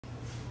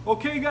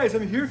Okay guys,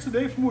 I'm here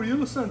today with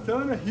Murilo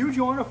Santana. Huge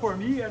honor for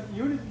me at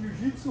Unit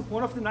Jiu-Jitsu,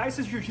 one of the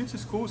nicest Jiu-Jitsu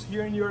schools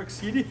here in New York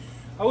City.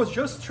 I was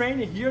just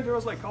training here, there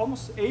was like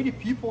almost 80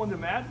 people on the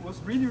mat. It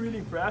was really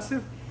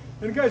impressive.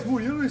 And guys,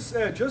 Murilo is,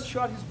 just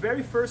shot his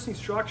very first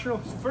instructional.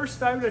 It's the first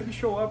time that he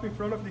showed up in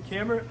front of the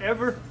camera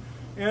ever.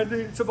 And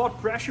it's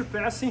about pressure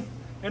passing.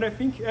 And I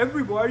think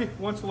everybody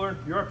wants to learn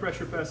your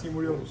pressure passing,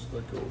 Murilo.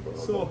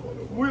 So,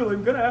 Murilo,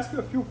 I'm going to ask you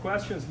a few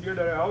questions here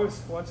that I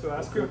always want to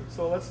ask you.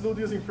 So let's do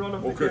this in front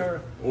of the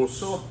camera.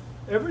 So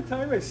every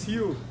time I see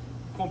you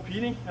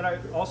competing, and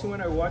also when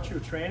I watch you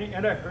training,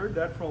 and I heard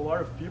that from a lot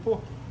of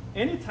people,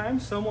 anytime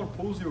someone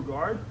pulls your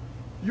guard,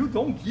 you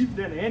don't give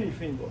them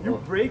anything.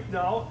 You break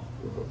down,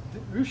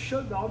 you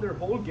shut down their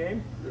whole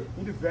game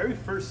in the very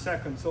first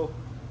second. So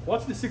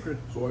what's the secret?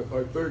 So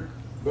I think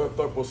that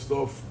type of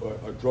stuff,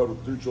 I try to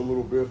teach a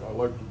little bit. I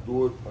like to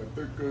do it. I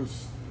think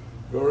it's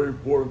very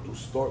important to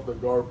start the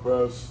guard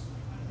pass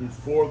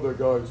before the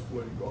guy is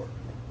playing guard,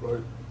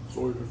 right?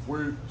 So if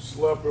we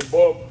slap him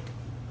up,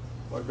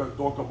 like I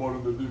talk about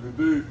in the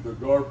DVD, the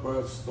guard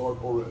pass start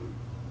already.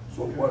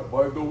 So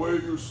by the way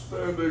you're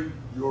standing,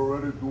 you're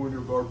already doing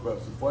your guard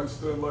pass. If I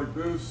stand like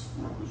this,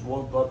 there's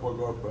one type of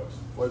guard pass.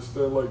 If I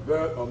stand like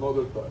that,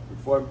 another type.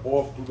 If I'm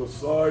off to the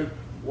side,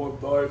 one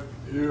type,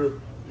 here,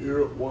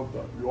 one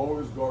time. You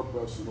always guard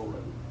passing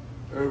already.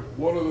 And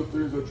one of the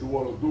things that you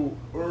want to do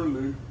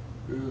early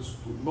is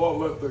to not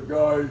let the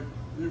guy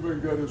even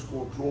get his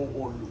control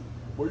on you.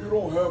 But you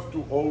don't have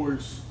to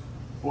always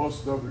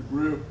bust every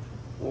grip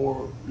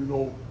or, you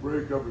know,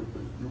 break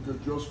everything. You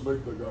can just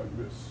make the guy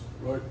miss,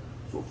 right?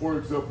 So for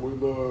example, in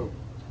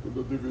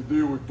the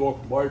DVD we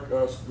talked, Mike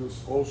asked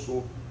this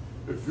also,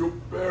 if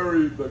you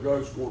bury the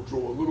guy's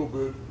control a little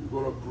bit, you're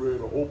going to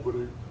create an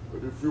opening.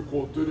 But if you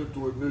continue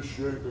to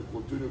initiate and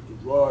continue to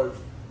drive,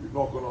 you're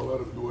not going to let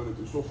him do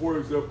anything. So for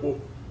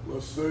example,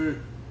 let's say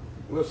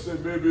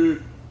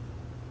maybe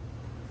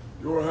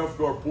your half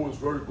guard pull is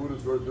very good,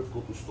 it's very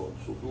difficult to stop.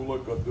 So do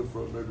like a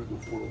different, maybe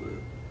the foot on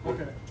the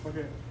head.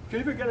 Okay. Can you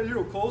even get a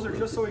little closer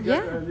just so we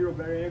get a little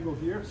better angle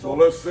here? So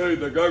let's say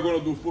the guy going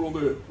to do foot on the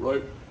hip,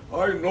 right?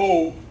 I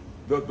know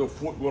that the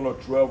foot going to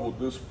travel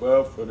this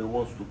path and it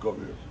wants to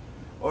come here.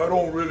 I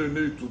don't really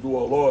need to do a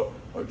lot.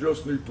 I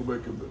just need to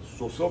make him miss.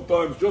 So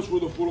sometimes just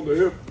with the foot on the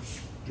hip,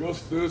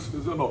 just this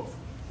is enough.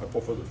 I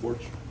puff at the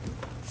forge.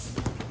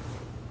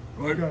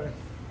 Right? Okay.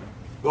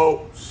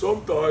 Now,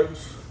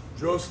 sometimes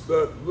just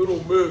that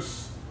little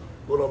miss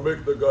gonna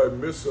make the guy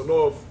miss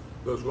enough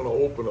that's gonna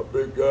open a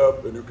big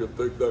gap and you can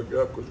take that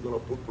gap because you're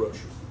gonna put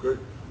pressure,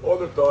 okay?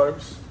 Other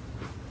times,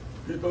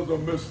 he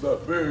doesn't miss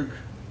that big,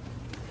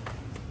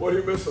 but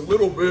he missed a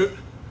little bit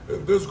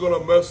and this is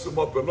gonna mess him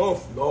up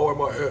enough. Now I'm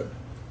ahead,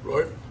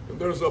 right? And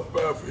there's a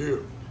path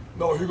here.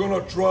 Now he's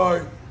gonna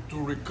try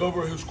to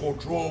recover his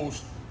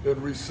controls and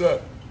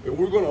reset. And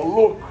we're gonna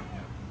look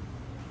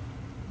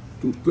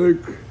to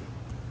take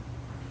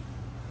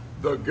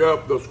the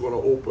gap that's gonna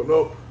open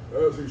up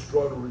as he's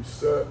trying to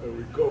reset and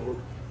recover.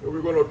 And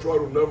we're gonna try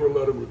to never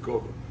let him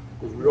recover.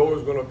 Because we're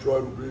always gonna try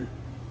to be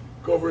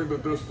covering the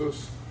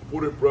distance,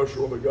 putting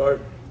pressure on the guy.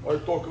 I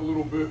talk a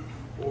little bit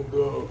on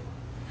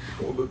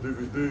the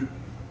DVD.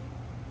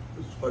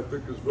 I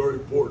think it's very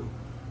important.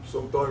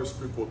 Sometimes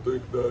people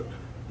think that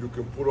you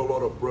can put a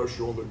lot of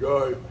pressure on the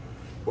guy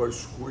by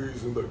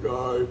squeezing the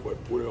guy, by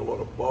putting a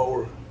lot of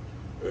power.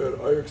 And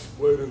I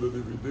explain in the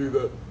DVD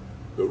that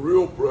the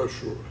real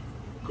pressure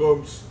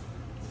comes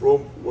from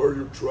where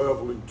you're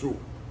traveling to,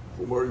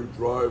 from where you're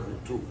driving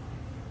to.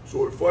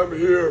 So if I'm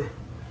here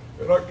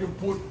and I can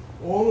put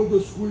all of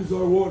the squeeze I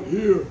want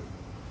here,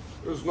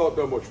 there's not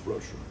that much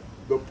pressure.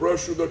 The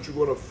pressure that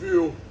you're gonna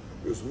feel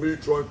is me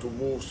trying to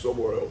move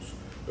somewhere else.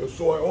 And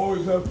so I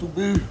always have to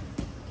be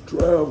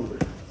traveling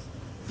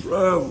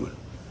from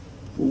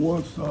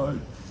one side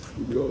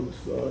to the other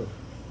side.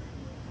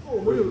 Oh,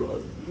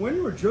 when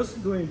you were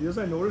just doing this,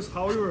 I noticed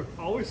how you were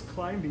always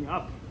climbing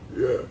up.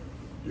 Yeah.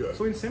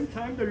 So in the same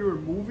time that you were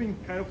moving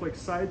kind of like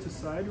side to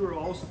side, you were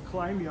also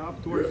climbing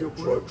up towards the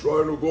opponent?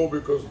 Trying to go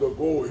because the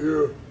goal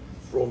here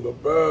from the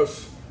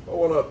pass, I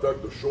want to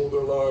attack the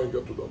shoulder line,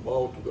 get to the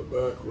mount, to the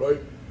back,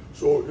 right?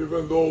 So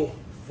even though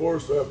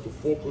first I have to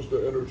focus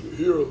the energy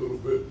here a little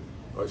bit,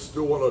 I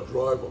still want to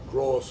drive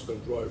across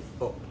and drive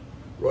up,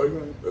 right?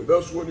 And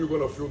that's when you're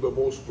going to feel the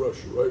most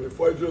pressure, right?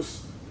 If I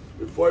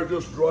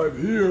just drive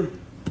here,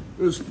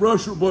 there's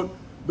pressure, but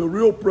the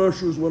real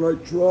pressure is when I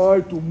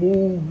try to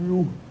move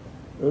you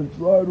and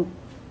try to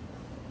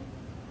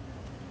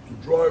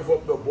drive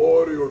up the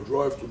body or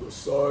drive to the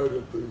side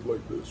and things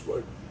like this,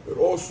 right? And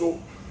also,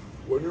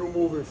 when you're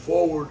moving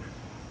forward,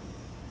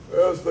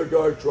 as the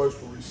guy tries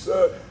to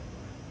reset,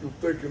 you're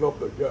taking up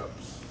the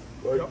gaps,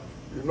 right? Yep.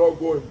 You're not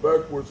going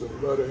backwards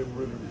and letting him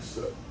really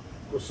reset.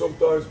 Because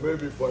sometimes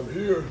maybe if I'm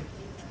here,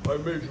 I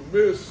made you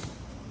miss,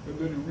 and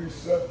then you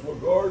reset to a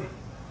guard,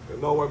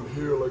 and now I'm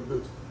here like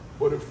this.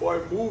 But if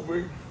I'm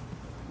moving,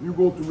 you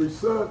go to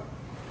reset.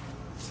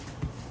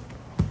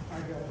 I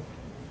got it.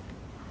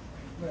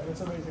 Yeah,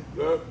 that's amazing.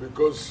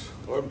 Because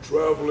I'm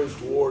traveling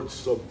towards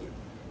something.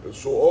 And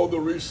so all the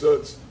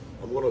resets,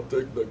 I'm gonna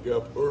take the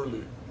gap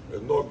early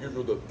and not give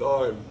you the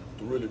time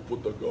to really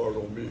put the guard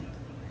on me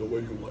the way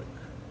you like.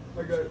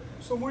 Okay,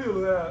 so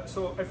Murilo,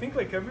 so I think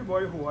like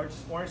everybody who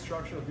watches one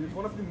instruction of this,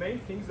 one of the main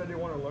things that they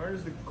want to learn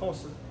is the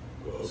concept.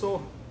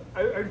 So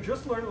I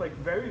just learned like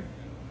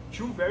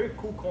two very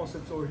cool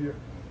concepts over here.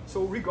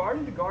 So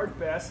regarding the guard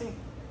passing,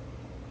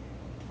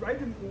 right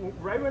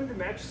when the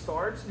match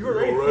starts,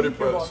 you're already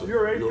passing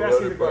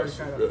the guard,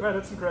 kind of. Yeah. Man,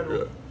 that's incredible.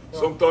 Yeah.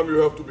 Sometimes you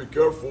have to be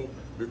careful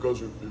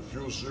because if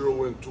you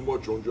zero in too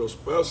much on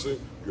just passing,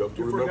 you have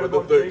to remember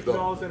the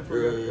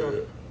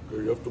takedown.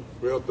 You have to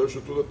pay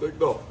attention to the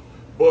takedown.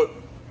 But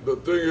the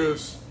thing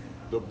is,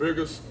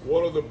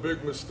 one of the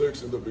big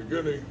mistakes in the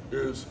beginning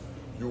is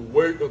you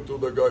wait until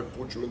the guy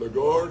puts you in the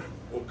guard.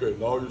 Okay,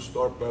 now you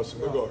start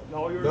passing the guard.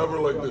 Never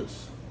like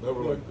this,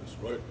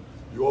 right?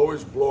 You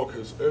always block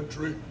his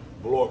entry,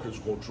 block his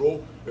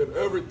control, and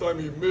every time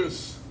he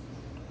misses,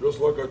 just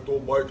like I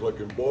told Mike, like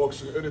in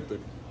boxing,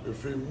 anything,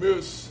 if he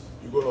misses,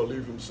 you're gonna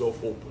leave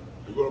himself open.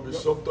 You're gonna be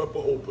some type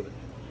of opening.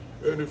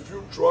 And if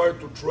you try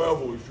to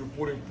travel, if you're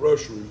putting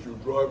pressure, if you're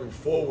driving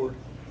forward,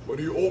 when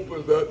he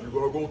opens that, you're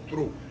gonna go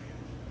through.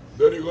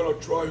 Then you're gonna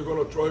try, you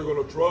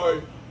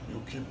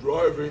keep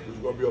driving, there's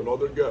gonna be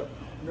another gap.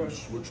 You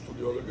switch to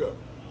the other gap.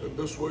 And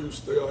this way you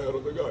stay ahead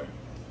of the guy.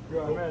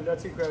 Yeah, man,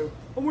 that's incredible.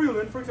 And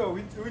Murilo, for example,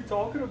 we're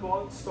talking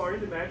about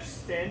starting the match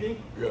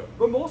standing,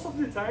 but most of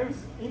the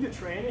times in the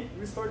training,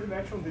 we start the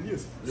match on the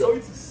knees. Yeah. So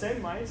it's the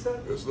same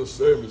mindset? It's the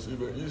same, it's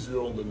even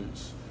easier on the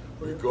knees.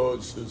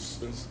 Because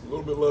it's a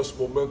little bit less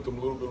momentum,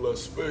 a little bit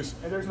less space.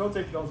 And there's no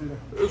takedowns either.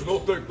 There's no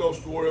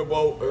takedowns to worry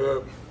about.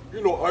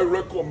 I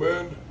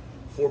recommend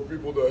for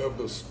people that have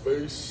the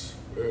space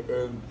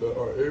and that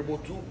are able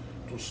to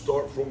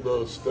start from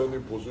the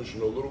standing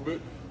position a little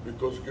bit,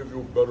 because it gives you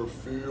a better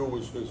feel,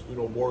 it's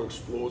more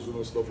explosive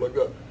and stuff like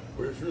that.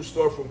 But if you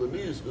start from the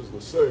knees, it's the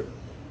same.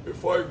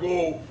 If I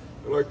go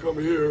and I come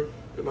here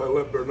and I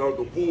let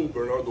Bernardo pull,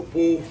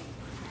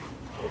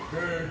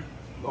 okay,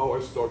 now I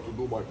start to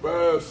do my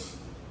pass.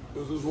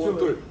 This is one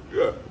thing,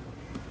 yeah.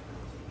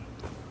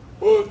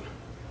 But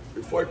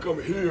if I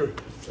come here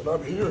and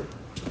I'm here.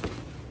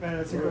 Man,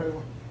 that's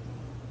incredible.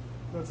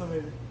 That's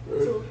amazing.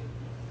 So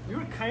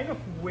you're kind of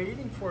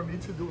waiting for me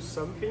to do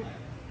something,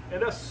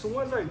 and as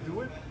soon as I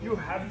do it, you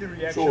have the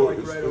reaction right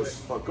away.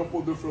 There's a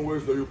couple different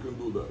ways that you can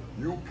do that.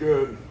 You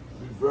can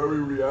be very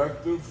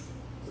reactive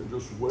and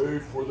just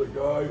wait for the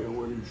guy, and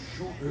when he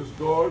shoot his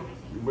guard,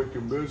 you make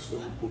him miss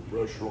and you put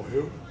pressure on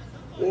him.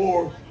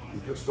 Or you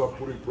can start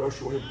putting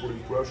pressure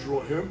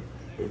on him,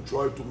 and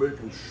try to make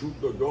him shoot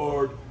the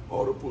guard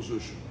out of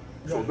position.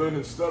 So then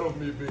instead of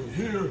me being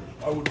here,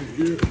 I would be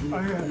here.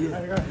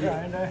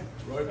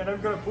 And I'm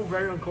going to pull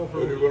very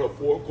uncomfortable. And you're going to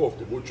pull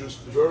uncomfortable, which is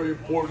very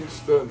important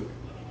standing.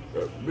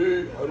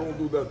 Me, I don't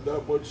do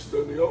that much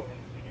standing up,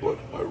 but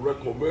I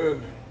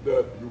recommend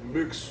that you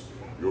mix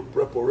your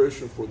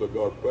preparation for the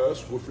guard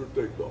pass with your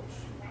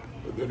takedowns.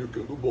 And then you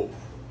can do both.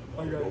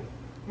 Okay.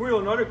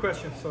 Murilo, another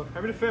question. So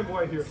I'm a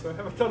fanboy here, so I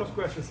have a ton of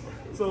questions.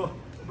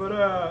 But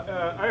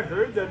I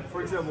heard that,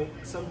 for example,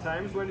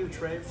 sometimes when you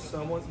train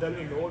someone that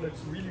you know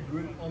that's really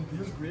good on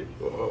this grip,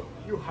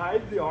 you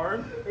hide the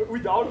arm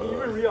without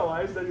even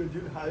realize that you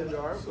did hide the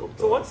arm.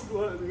 Sometimes.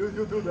 So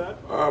you do that?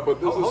 But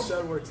this how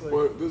that works?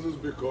 Well, this is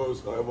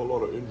because I have a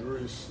lot of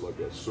injuries, like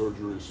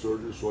surgery, so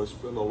I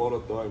spend a lot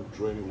of time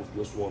training with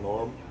just one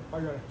arm.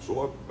 Okay.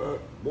 So I'm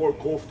more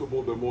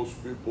comfortable than most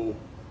people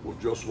with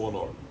just one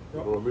arm. You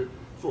know what I mean?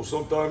 So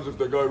sometimes if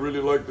the guy really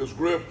likes this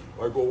grip,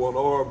 I go one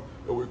arm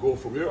and we go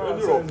from here.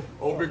 And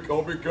I'll be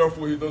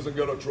careful he doesn't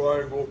get a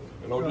triangle,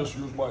 and I'll just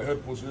use my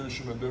head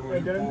position, and then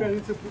when you pull. I'm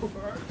to pull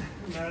hard.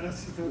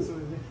 That's easy.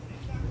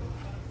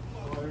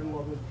 Oh, I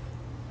love it.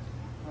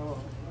 Oh.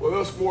 Well,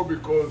 that's more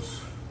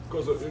because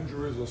of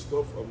injuries and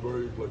stuff. I'm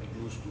very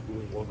used to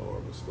doing one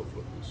arm and stuff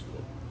like this.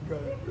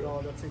 Got it. Yeah.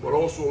 No, that's but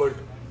also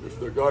if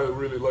the guy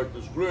really likes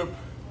this grip,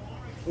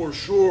 for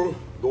sure,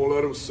 don't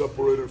let him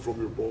separate it from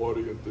your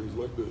body and things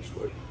like this.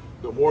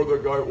 The more the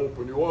guy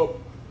open you up,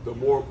 the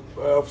more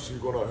paths he's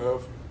gonna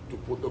have to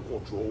put the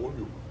control on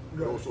you.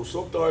 So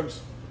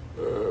sometimes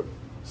I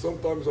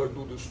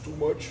do this too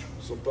much.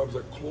 Sometimes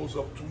I close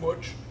up too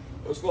much.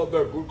 That's not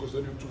that good because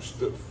then you're too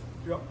stiff.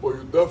 Yeah. But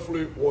you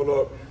definitely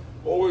wanna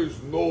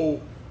always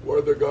know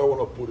where the guy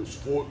wanna put his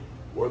foot,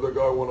 where the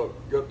guy wanna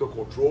get the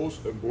controls,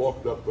 and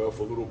block that path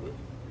a little bit.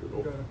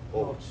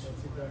 Always.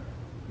 That's exactly.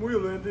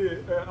 Murilo, and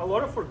a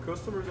lot of our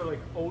customers are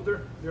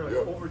older. They're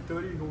over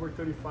 30, over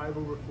 35,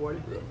 over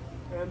 40. Yeah.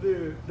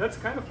 And that's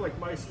kind of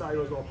my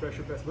style as well,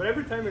 pressure pass. But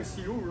every time I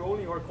see you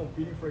rolling or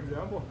competing, for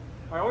example,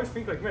 I always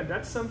think man,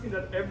 that's something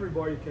that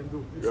everybody can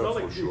do. It's not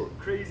the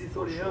crazy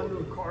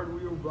Toriano,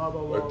 cartwheel, blah,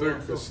 blah, blah. I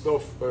think the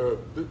stuff,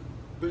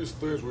 these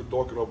things we're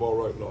talking about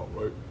right now,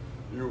 right?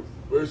 You're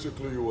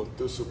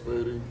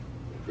anticipating,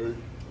 okay?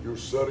 You're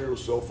setting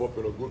yourself up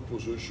in a good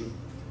position.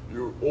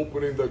 You're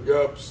opening the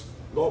gaps,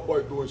 not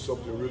by doing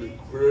something really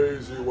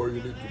crazy where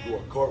you need to do a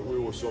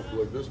cartwheel or something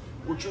like this,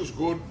 which is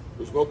good.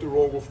 There's nothing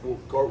wrong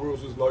with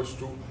cartwheels, is nice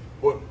too.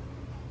 But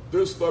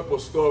this type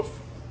of stuff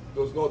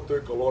does not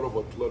take a lot of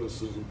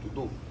athleticism to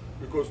do,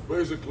 because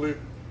basically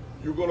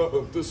you're gonna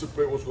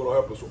anticipate what's gonna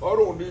happen. So I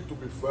don't need to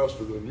be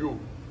faster than you.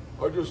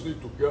 I just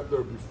need to get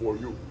there before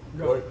you,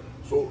 right?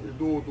 So you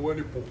do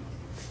any pull.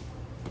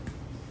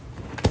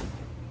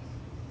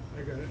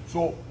 I got it.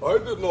 So I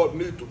did not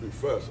need to be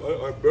fast.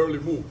 I barely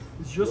moved.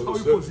 It's just how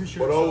you position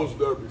But yourself. I was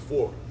there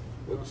before.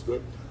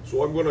 Understand?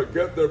 So I'm gonna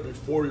get there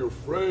before your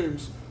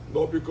frames,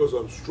 not because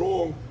I'm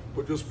strong,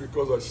 but just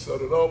because I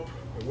set it up.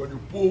 And when you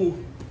pull,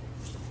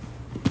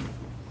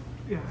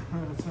 yeah,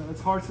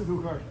 it's hard to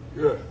do guard.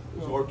 yeah,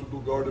 it's hard to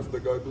do guard if the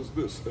guy does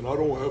this. And I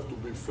don't have to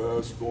be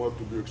fast, don't have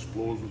to be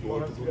explosive, don't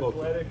have to do nothing.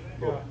 Athletic.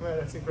 No. Yeah, man,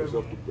 that's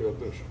incredible. Just have to pay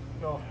attention.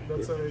 No,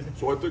 that's amazing.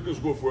 So I think it's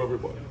good for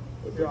everybody.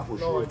 I think Yeah, for no,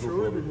 sure I it's good for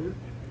truly everybody. believe.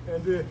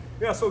 And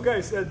yeah, so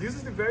guys, this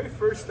is the very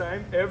first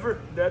time ever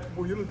that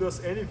Murilo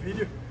does any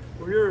video.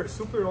 We're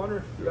super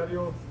honored that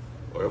you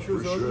I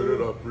appreciate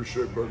it. I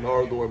appreciate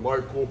Bernardo and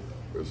Michael.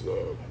 It's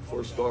the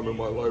first time in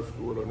my life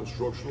doing an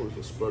instructional. It's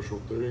a special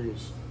thing.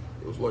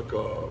 It was like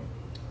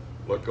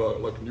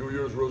New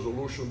Year's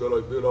resolution that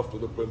I did after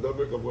the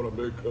pandemic. I'm gonna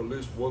make at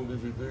least one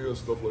DVD and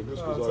stuff like this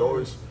because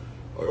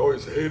I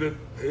always hated,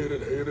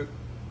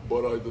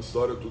 but I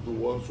decided to do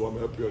one, so I'm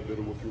happy I did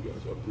it with you guys.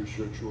 I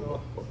appreciate you. And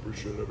I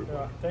appreciate everybody.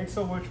 Yeah, thanks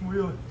so much,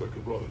 Murilo. Thank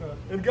you, brother.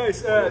 And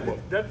guys,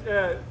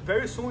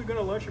 very soon we're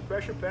gonna launch a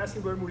pressure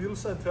passing by Murilo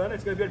Santana.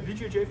 It's gonna be at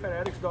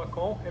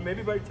IBJJFanatics.com, and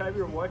maybe by the time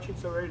you're watching,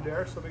 it's already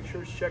there. So make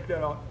sure to check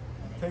that out.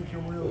 Thank you,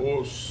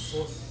 Murilo.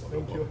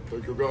 Thank you.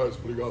 Thank you, guys.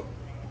 Obrigado.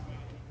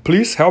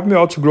 Please help me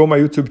out to grow my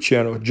YouTube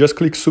channel. Just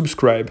click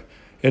subscribe.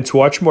 And to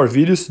watch more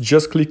videos,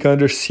 just click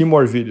under see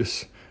more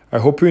videos. I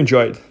hope you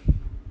enjoyed.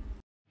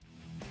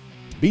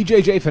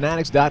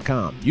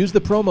 IBJJFanatics.com. Use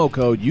the promo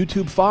code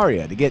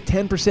YouTubeFaria to get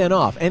 10%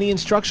 off any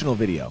instructional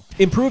video.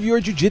 Improve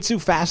your jiu-jitsu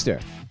faster.